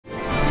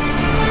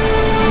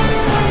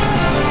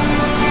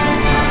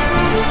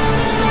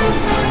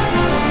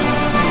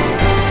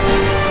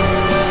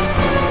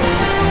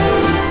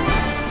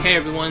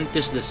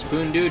this is the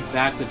Spoon Dude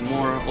back with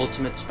more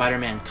Ultimate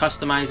Spider-Man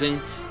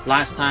customizing.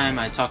 Last time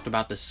I talked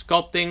about the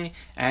sculpting,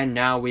 and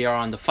now we are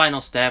on the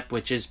final step,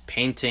 which is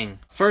painting.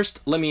 First,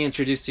 let me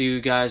introduce to you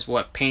guys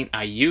what paint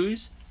I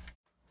use.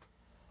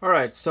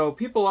 Alright, so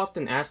people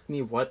often ask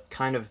me what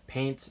kind of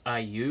paints I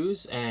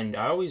use, and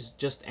I always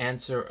just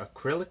answer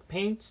acrylic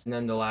paints, and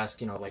then they'll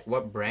ask, like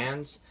what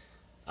brands.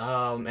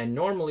 And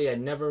normally I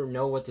never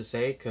know what to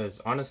say,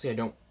 because honestly I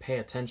don't pay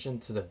attention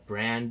to the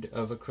brand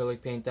of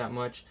acrylic paint that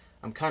much.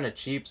 I'm kind of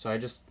cheap, so I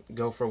just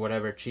go for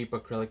whatever cheap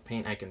acrylic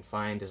paint I can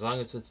find. As long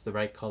as it's the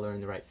right color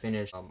and the right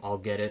finish, I'll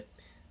get it.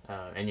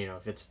 And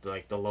if it's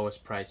like the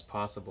lowest price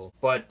possible.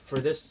 But for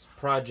this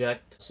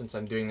project, since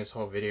I'm doing this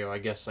whole video, I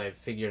guess I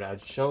figured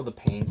I'd show the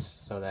paints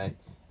so that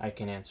I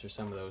can answer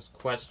some of those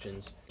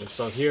questions. And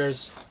so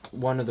here's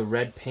one of the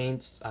red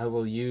paints I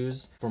will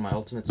use for my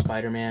Ultimate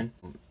Spider-Man.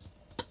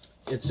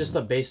 It's just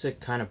a basic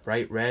kind of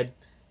bright red.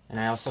 And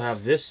I also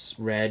have this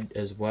red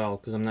as well,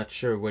 because I'm not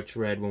sure which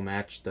red will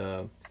match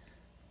the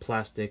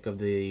plastic of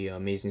the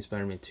Amazing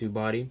Spider-Man 2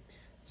 body.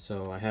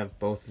 So I have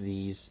both of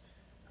these,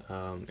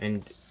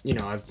 and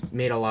I've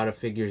made a lot of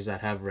figures that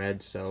have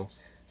red, so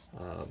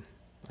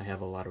I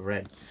have a lot of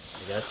red,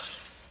 I guess.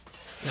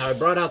 Now I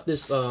brought out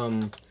this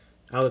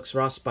Alex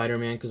Ross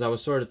Spider-Man because I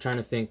was sort of trying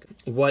to think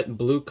what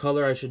blue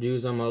color I should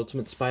use on my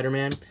Ultimate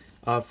Spider-Man.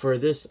 For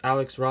this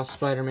Alex Ross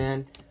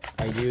Spider-Man,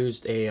 I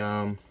used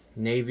a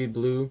navy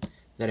blue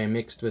that I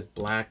mixed with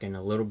black and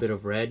a little bit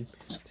of red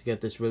to get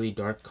this really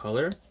dark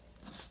color.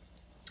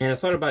 And I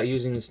thought about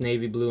using this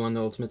navy blue on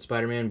the Ultimate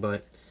Spider-Man,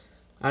 but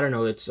I don't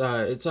know, it's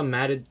a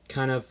matted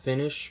kind of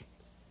finish,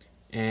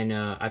 and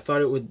I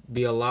thought it would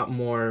be a lot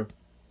more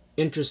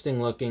interesting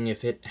looking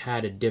if it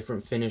had a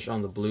different finish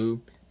on the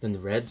blue than the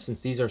red, since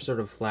these are sort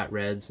of flat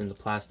reds and the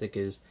plastic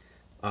is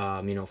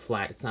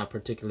flat. It's not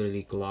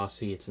particularly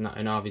glossy, it's not,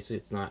 and obviously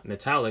it's not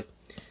metallic.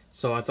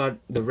 So I thought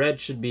the red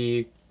should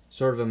be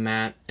sort of a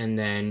matte, and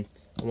then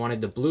I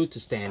wanted the blue to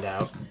stand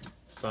out.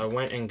 So I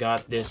went and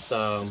got this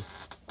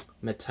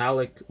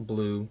metallic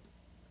blue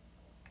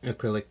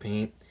acrylic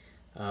paint.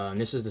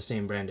 And this is the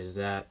same brand as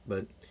that,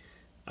 but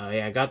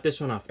yeah, I got this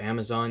one off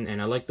Amazon,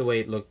 and I like the way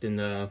it looked in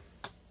the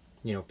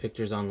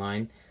pictures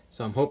online.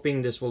 So I'm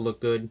hoping this will look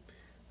good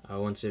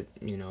once it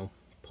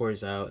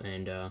pours out,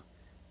 and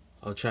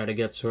I'll try to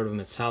get sort of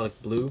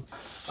metallic blue.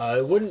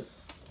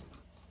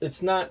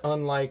 It's not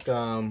unlike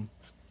the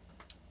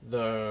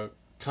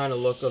kind of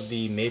look of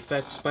the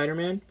Mafex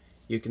Spider-Man.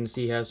 You can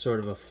see he has sort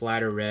of a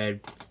flatter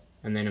red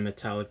and then a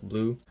metallic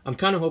blue. I'm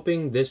kind of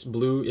hoping this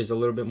blue is a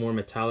little bit more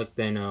metallic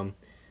than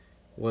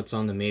what's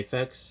on the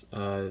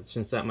Mafex,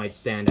 since that might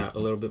stand out a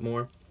little bit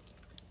more.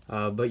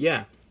 But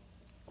yeah,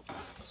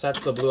 so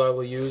that's the blue I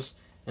will use.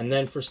 And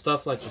then for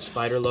stuff like the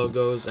spider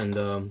logos and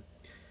the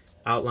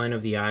outline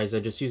of the eyes, I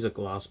just use a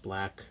gloss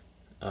black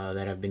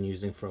that I've been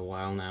using for a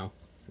while now,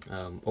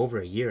 over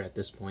a year at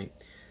this point.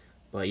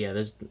 But yeah,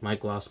 this is my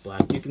gloss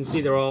black. You can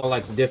see they're all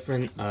like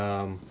different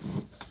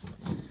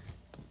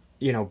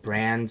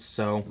brands,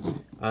 so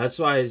that's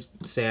why I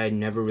say I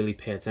never really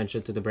pay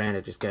attention to the brand.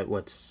 I just get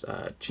what's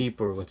cheap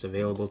or what's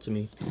available to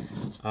me.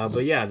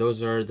 But yeah,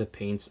 those are the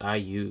paints I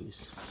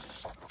use.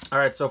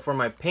 Alright, so for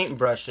my paint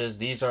brushes,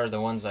 these are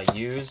the ones I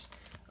use.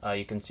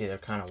 You can see they're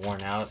kind of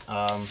worn out.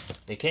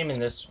 They came in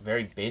this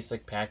very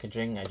basic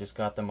packaging. I just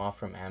got them off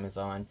from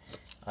Amazon.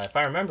 If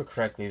I remember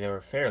correctly, they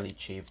were fairly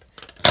cheap.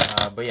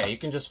 But yeah, you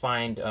can just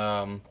find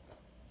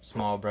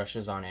small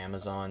brushes on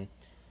Amazon.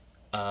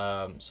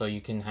 So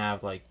you can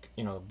have like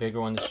a bigger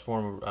one. This is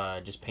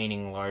for just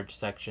painting large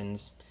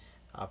sections.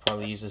 I'll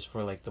probably use this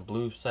for like the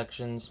blue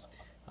sections,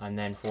 and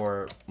then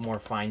for more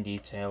fine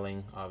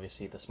detailing,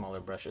 obviously the smaller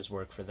brushes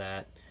work for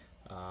that.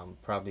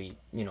 Probably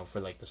for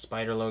like the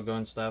spider logo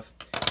and stuff.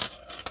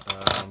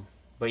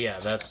 But yeah,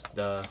 that's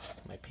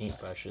my paint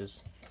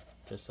brushes,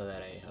 just so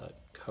that I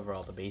cover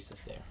all the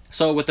bases there.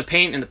 So with the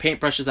paint and the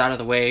paintbrushes out of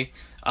the way,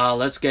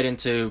 let's get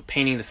into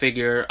painting the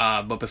figure.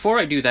 But before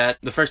I do that,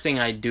 the first thing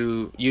I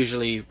do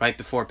usually right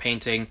before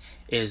painting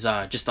is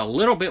just a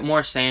little bit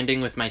more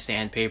sanding with my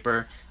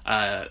sandpaper,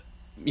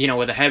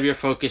 with a heavier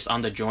focus on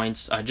the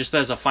joints, just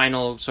as a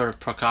final sort of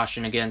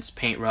precaution against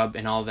paint rub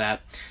and all that.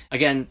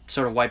 Again,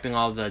 sort of wiping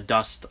all the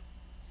dust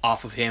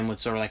off of him with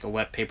sort of like a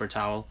wet paper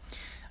towel.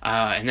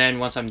 And then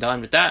once I'm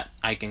done with that,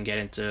 I can get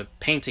into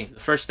painting. The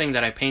first thing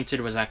that I painted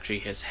was actually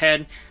his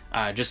head,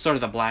 just sort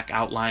of the black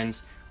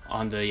outlines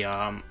on the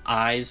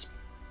eyes.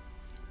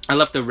 I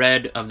left the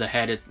red of the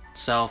head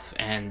itself,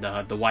 and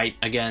the white,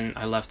 again,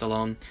 I left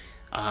alone.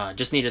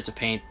 Just needed to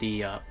paint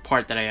the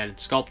part that I added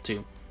sculpt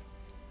to.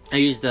 I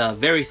used a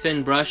very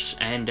thin brush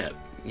and,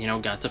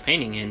 got to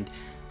painting, and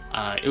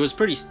it was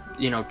pretty,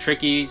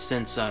 tricky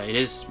since it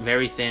is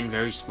very thin,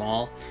 very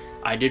small.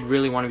 I did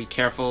really want to be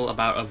careful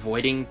about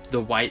avoiding the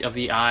white of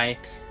the eye,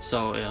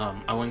 so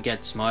I wouldn't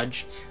get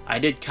smudged. I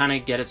did kind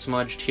of get it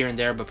smudged here and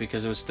there, but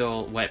because it was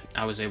still wet,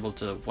 I was able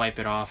to wipe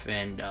it off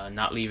and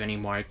not leave any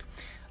mark,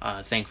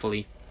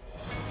 thankfully.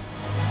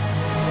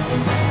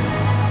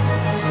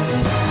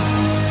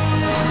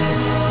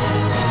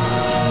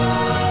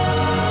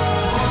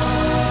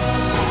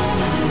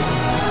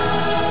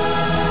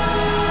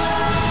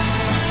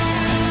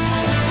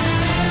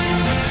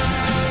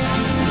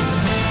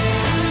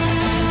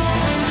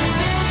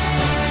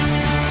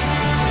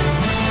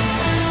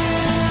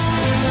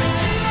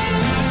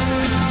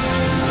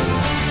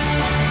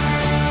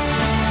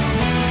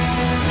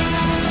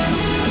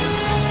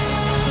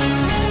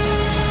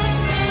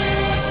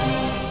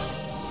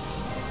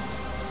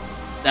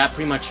 that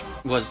pretty much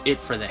was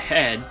it for the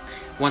head.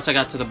 Once I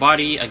got to the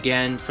body,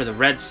 again, for the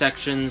red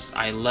sections,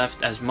 I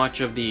left as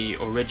much of the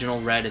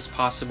original red as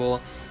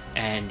possible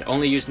and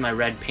only used my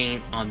red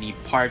paint on the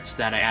parts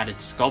that I added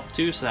sculpt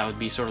to, so that would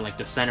be sort of like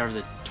the center of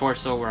the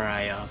torso where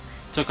I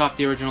took off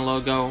the original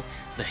logo,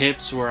 the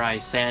hips where I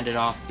sanded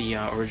off the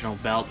original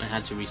belt and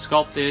had to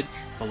resculpt it,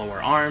 the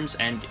lower arms,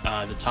 and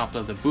the top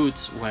of the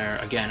boots where,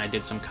 again, I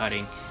did some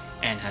cutting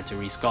and had to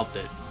resculpt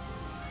it.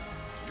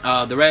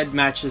 The red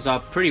matches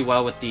up pretty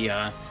well with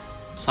the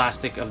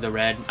plastic of the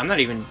red.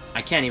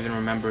 I can't even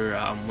remember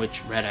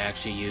which red I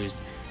actually used,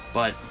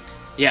 but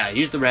yeah, I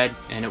used the red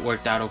and it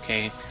worked out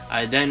okay.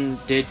 I then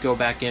did go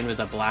back in with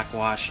a black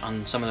wash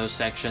on some of those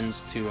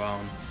sections to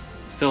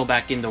fill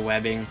back in the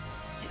webbing,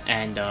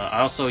 and I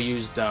also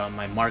used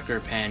my marker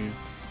pen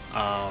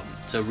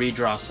to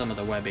redraw some of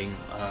the webbing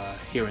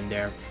here and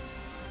there.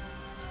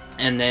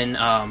 And then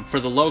for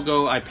the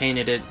logo, I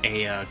painted it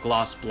a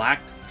gloss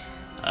black,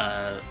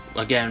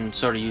 again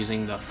sort of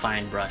using the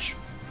fine brush.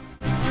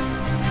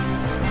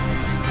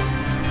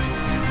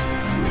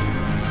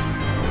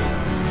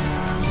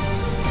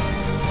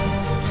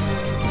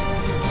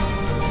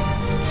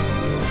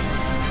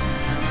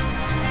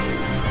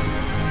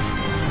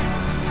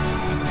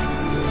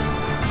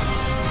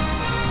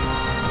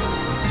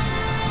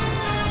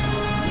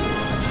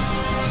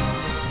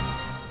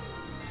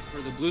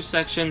 Blue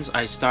sections,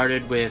 I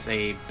started with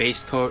a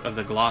base coat of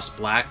the gloss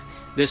black.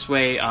 This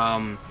way,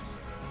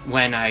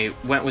 when I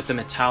went with the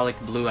metallic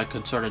blue, I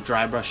could sort of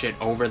dry brush it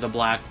over the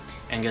black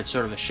and get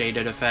sort of a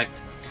shaded effect.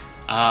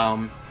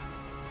 And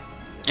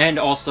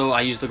also,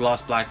 I used the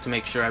gloss black to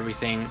make sure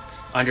everything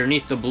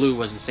underneath the blue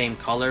was the same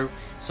color,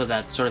 so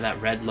that sort of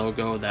that red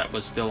logo that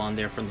was still on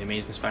there from the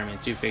Amazing Spider-Man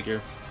 2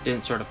 figure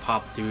didn't sort of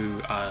pop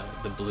through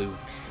the blue.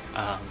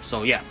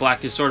 So yeah,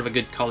 black is sort of a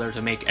good color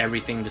to make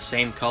everything the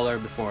same color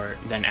before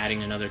then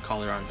adding another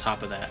color on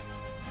top of that.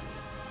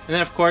 And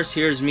then of course,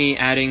 here's me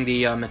adding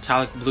the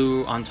metallic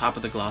blue on top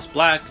of the gloss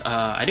black.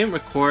 I didn't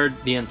record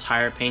the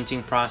entire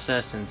painting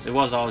process since it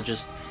was all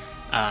just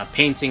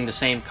painting the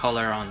same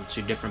color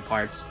onto different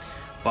parts,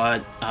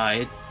 but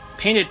it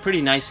painted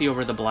pretty nicely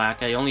over the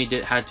black. I only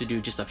had to do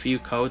just a few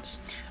coats.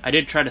 I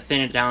did try to thin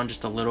it down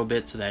just a little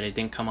bit so that it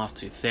didn't come off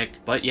too thick,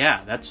 but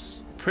yeah,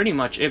 that's pretty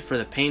much it for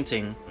the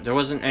painting. There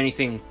wasn't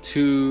anything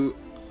too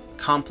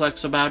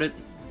complex about it.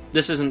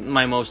 This isn't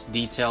my most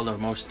detailed or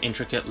most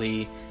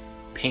intricately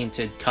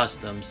painted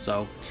custom,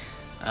 so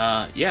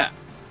yeah.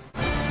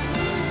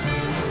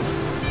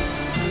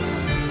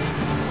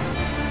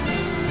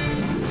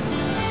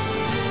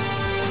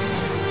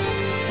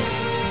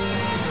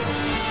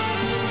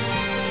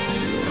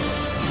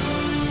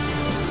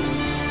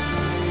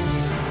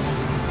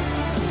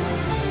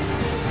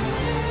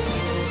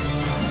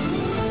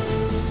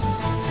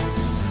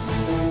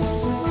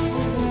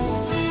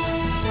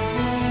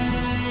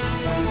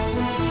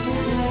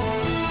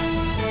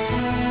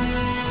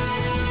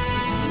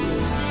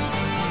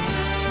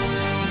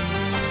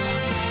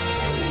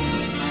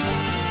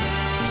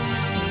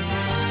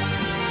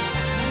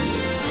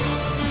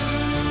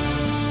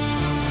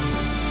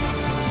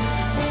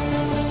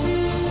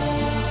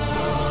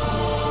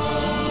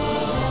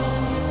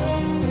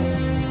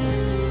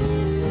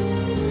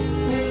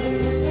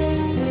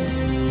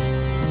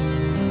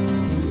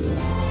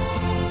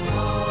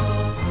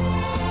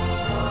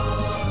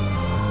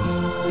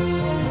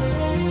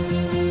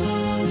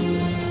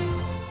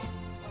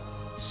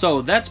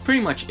 So that's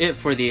pretty much it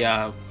for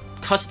the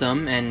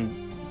custom, and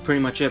pretty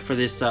much it for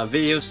this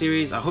video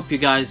series. I hope you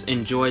guys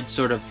enjoyed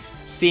sort of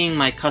seeing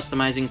my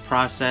customizing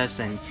process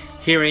and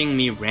hearing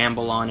me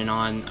ramble on and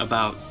on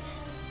about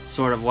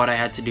sort of what I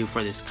had to do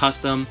for this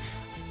custom.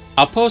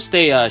 I'll post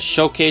a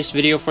showcase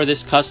video for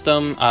this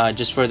custom,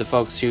 just for the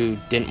folks who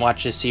didn't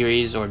watch this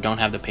series or don't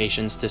have the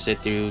patience to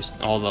sit through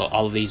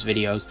all of these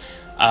videos.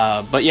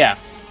 But yeah,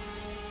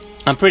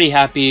 I'm pretty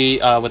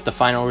happy with the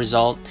final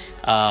result.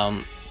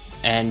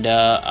 And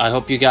I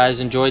hope you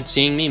guys enjoyed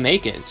seeing me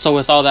make it. So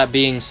with all that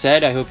being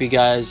said, I hope you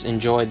guys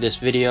enjoyed this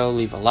video.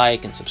 Leave a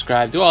like and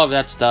subscribe, do all of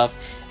that stuff,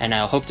 and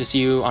I'll hope to see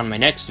you on my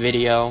next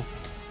video.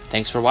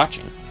 Thanks for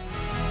watching.